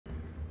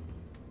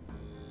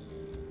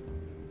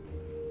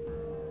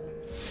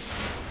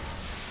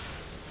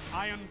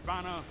Iron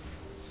Banner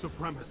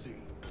supremacy.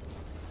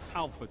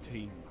 Alpha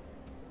Team.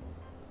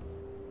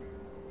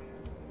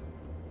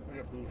 I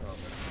got blue helmet.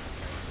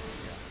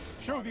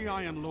 Show the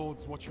Iron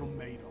Lords what you're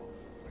made of.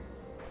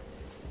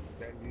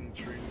 Banyan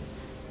tree.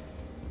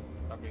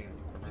 I'm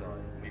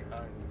sorry. The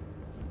Iron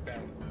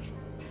Banyan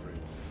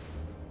tree.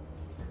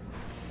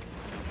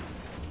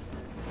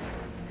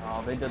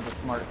 Oh, they did the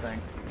smart thing.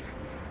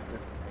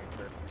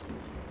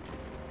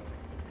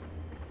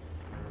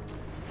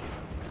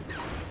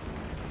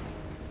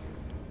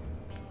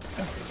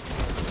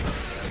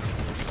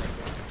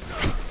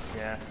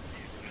 Yeah.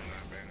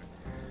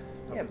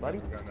 Yeah, buddy.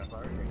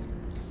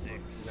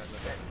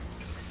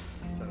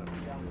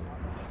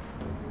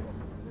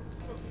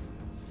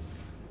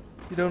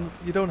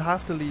 You don't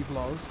have to leave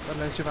Loz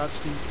unless you're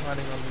actually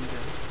planning on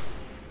leaving.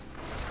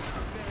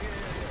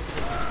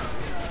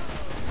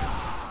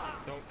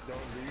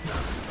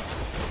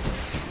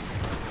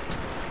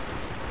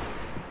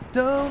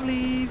 Don't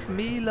leave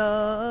me,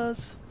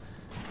 Loz.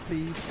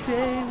 Please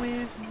stay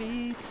with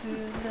me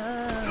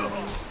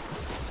tonight.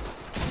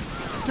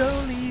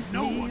 Don't leave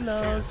me,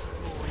 Loz.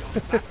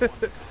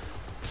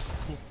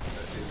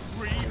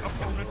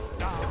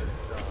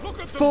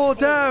 Four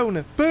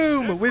down!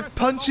 Boom! With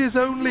punches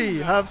only!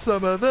 Have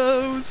some of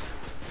those!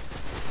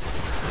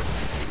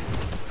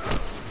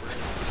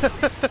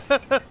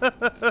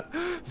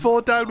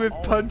 Four down with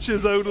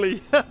punches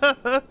only!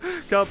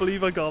 Can't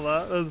believe I got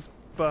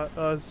that.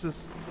 That's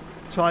just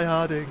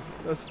try-harding.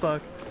 That's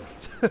fuck.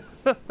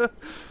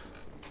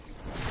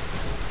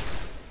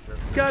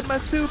 Got my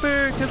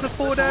super because of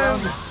 4 down!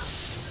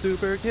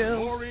 Super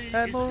kills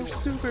and more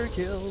super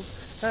kills.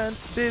 And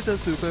there's a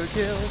super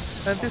kill,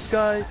 and this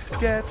guy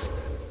gets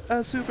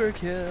a super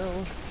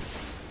kill.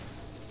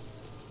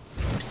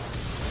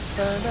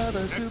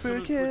 Another super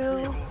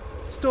kill.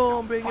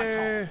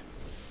 Stormbringer.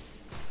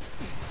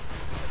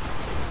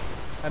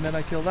 And then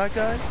I kill that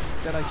guy,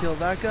 then I kill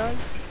that guy,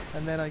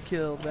 and then I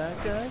kill that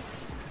guy.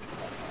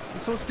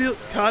 And so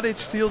Carnage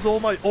steals all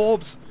my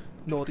orbs.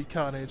 Naughty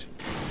Carnage.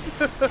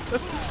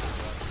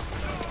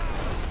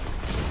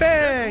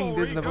 Bang!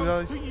 There's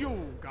another guy.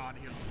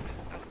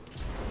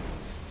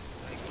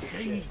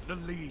 The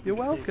lead. You're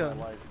welcome.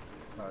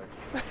 Sorry.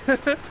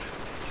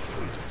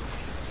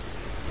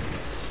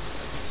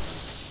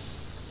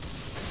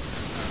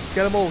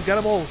 Get them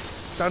all,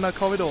 down that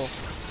corridor.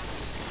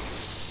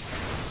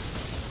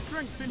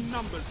 Strength in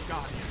numbers,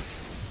 Guardian.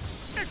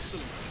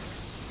 Excellent.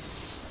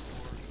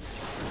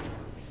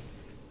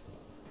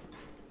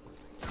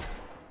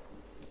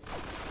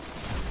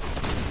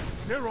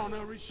 Their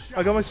honor is shattered.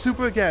 I got my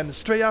super again,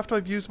 straight after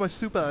I've used my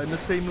super in the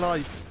same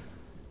life.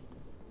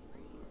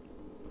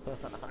 I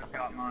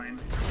got mine.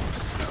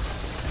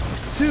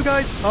 2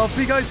 guys! Oh,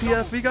 3 guys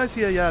here, 3 guys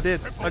here. Yeah, I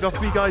did. I got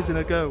 3 guys in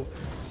a go.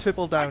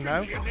 Triple down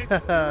now.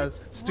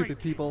 Stupid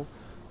people.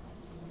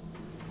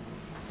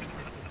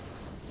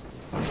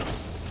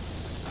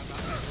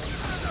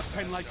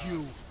 Ten like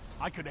you,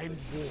 I could end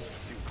war.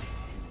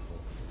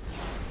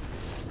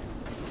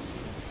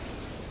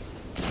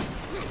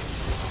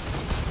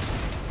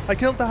 I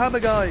killed the hammer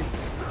guy.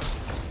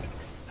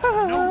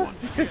 No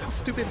one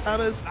Stupid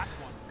hammers.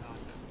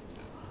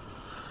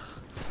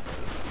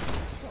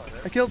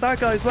 I killed that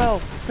guy as well.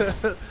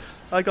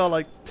 I got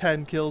like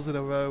 10 kills in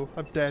a row.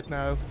 I'm dead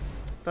now.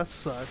 That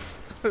sucks.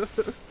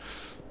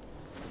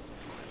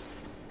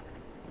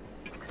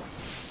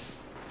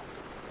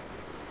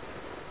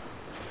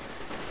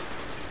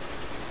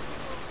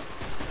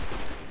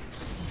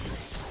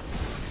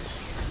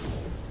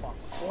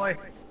 Boy,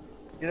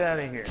 get out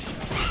of here.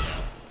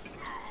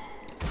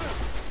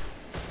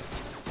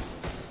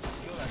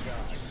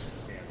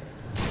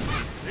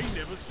 They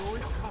never saw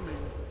it coming.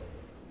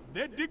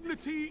 Their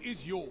dignity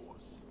is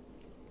yours.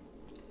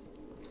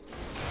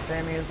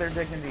 Sammy, is their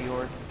dignity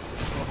yours?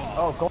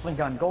 Oh, golden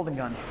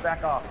gun,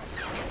 back off.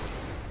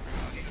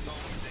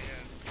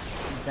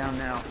 He's down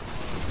now.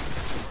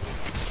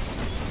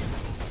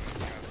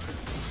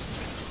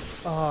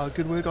 Oh,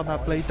 good work on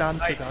that blade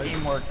dancer, Nice guys.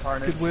 teamwork,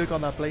 Carnage. Good work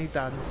on that blade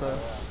dancer.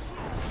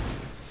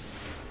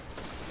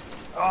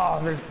 Oh,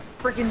 there's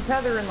freaking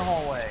tether in the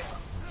hallway.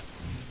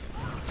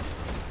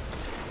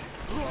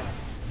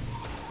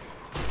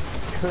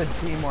 Good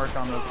teamwork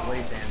on those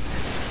blade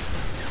dancers.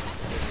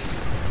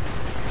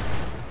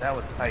 That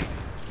was tight.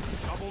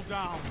 Double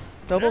down.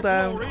 Double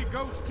Their down. glory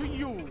goes to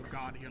you,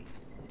 Guardian.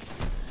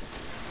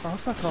 Oh,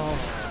 fuck off.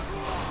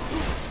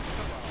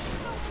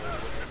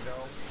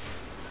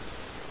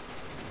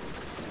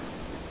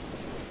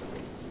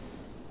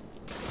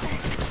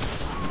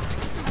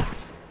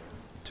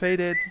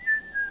 Traded.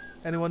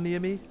 Anyone near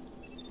me?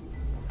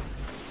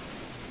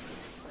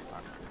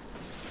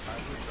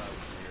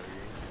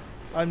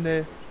 I'm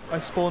there. I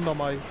spawned on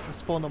my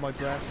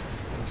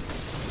breasts.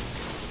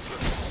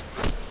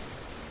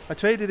 I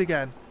traded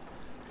again.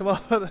 Come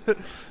on.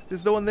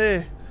 There's no one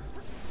there.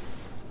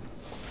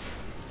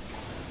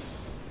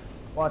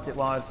 Watch it,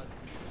 Lodge.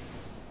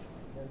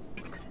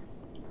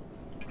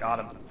 Got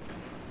him.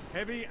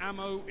 Heavy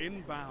ammo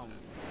inbound.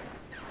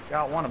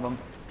 Got one of them.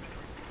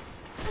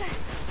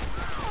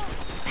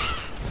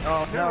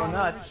 Oh no, Terror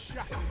nuts. is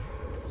shattered.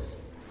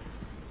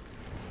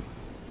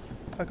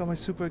 I got my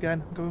super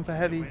again. I'm going for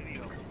heavy.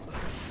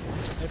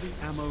 Heavy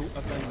ammo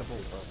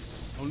available.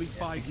 Only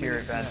 5 Secure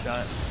it, minutes bad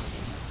left.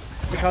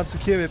 shot. I can't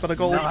secure it, but I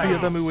got all three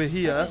of them who were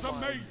here. This is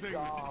amazing.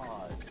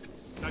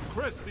 That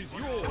crest is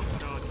yours,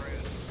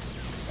 Guardian.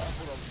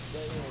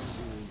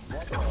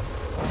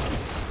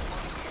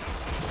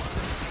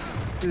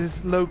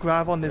 There's low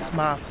grav on this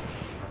map.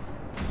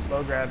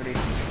 Low gravity.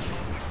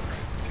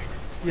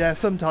 Yeah,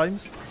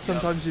 sometimes.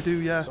 Sometimes you do,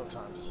 yeah.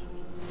 Sometimes.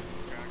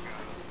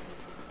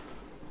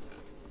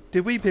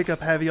 Did we pick up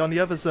heavy on the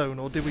other zone,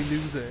 or did we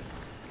lose it?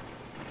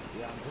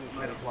 Yeah, I'm pretty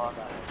sure it's locked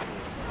out.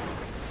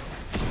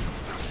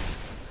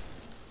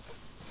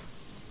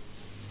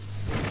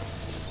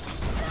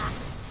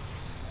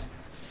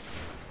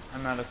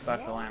 I'm out of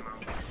special ammo.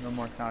 No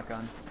more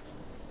shotgun.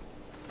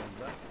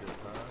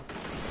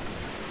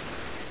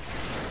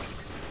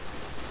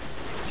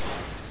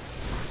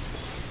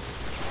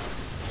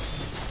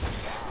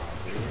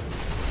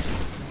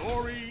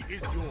 Glory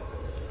is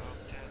yours.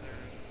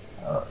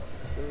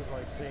 It was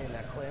like saying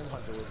that Clam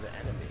Hunter was the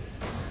enemy.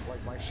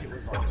 Like my shit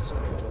was like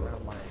circled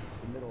around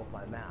the middle of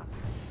my map.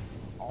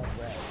 All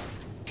red.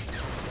 So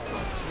I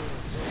was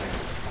shooting to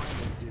find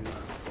this dude,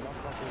 and I'm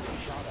fucking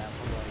getting shot at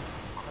from like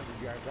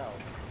 100 yards out.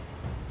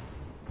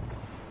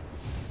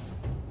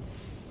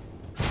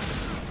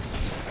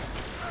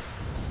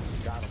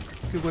 Got him.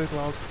 Good work,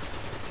 Lars.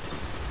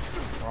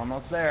 We're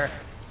almost there.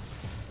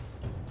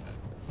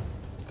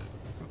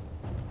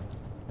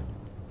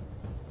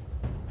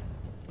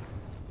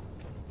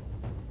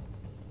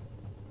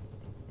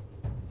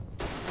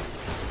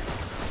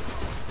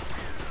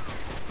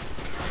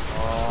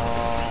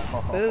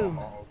 Boom.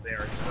 Oh, they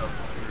are so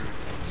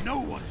screwed. No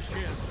one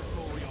shares the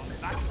glory on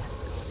that one.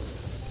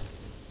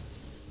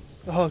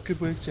 Oh, good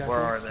work, Jack. Where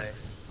are they?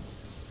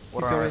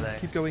 Keep Where are going, they?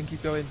 keep going,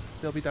 keep going.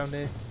 They'll be down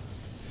there.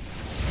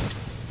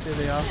 There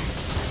they are.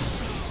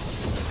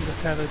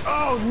 They're tethered.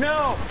 Oh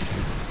no!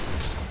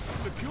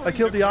 I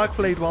killed the arc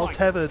blade while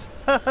tethered.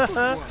 Good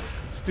work.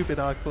 Stupid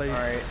arc blade.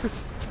 Alright.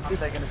 I'm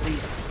taking a seat.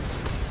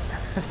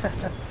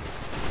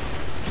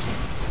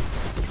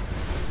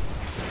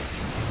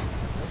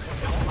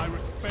 My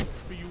respect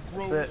for you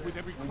grows That's it. with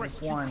every We crest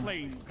just you won.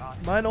 claim,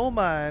 Guardian. Mine or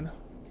mine.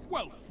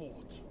 Well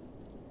fought.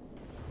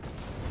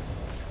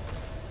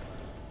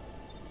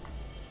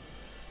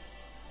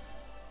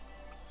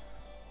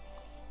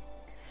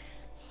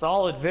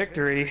 Solid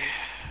victory.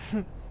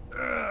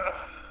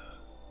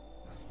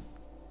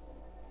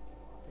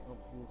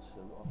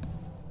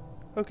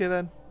 Okay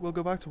then, we'll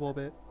go back to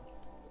Warbit.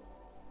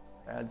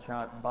 Bad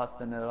shot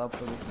busting it up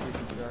with a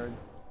super charge.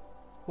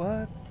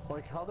 What?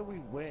 Like, how do we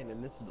win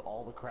and this is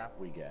all the crap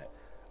we get?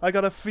 I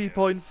got a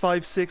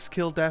 3.56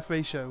 kill death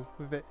ratio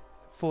with it,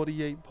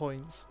 48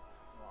 points.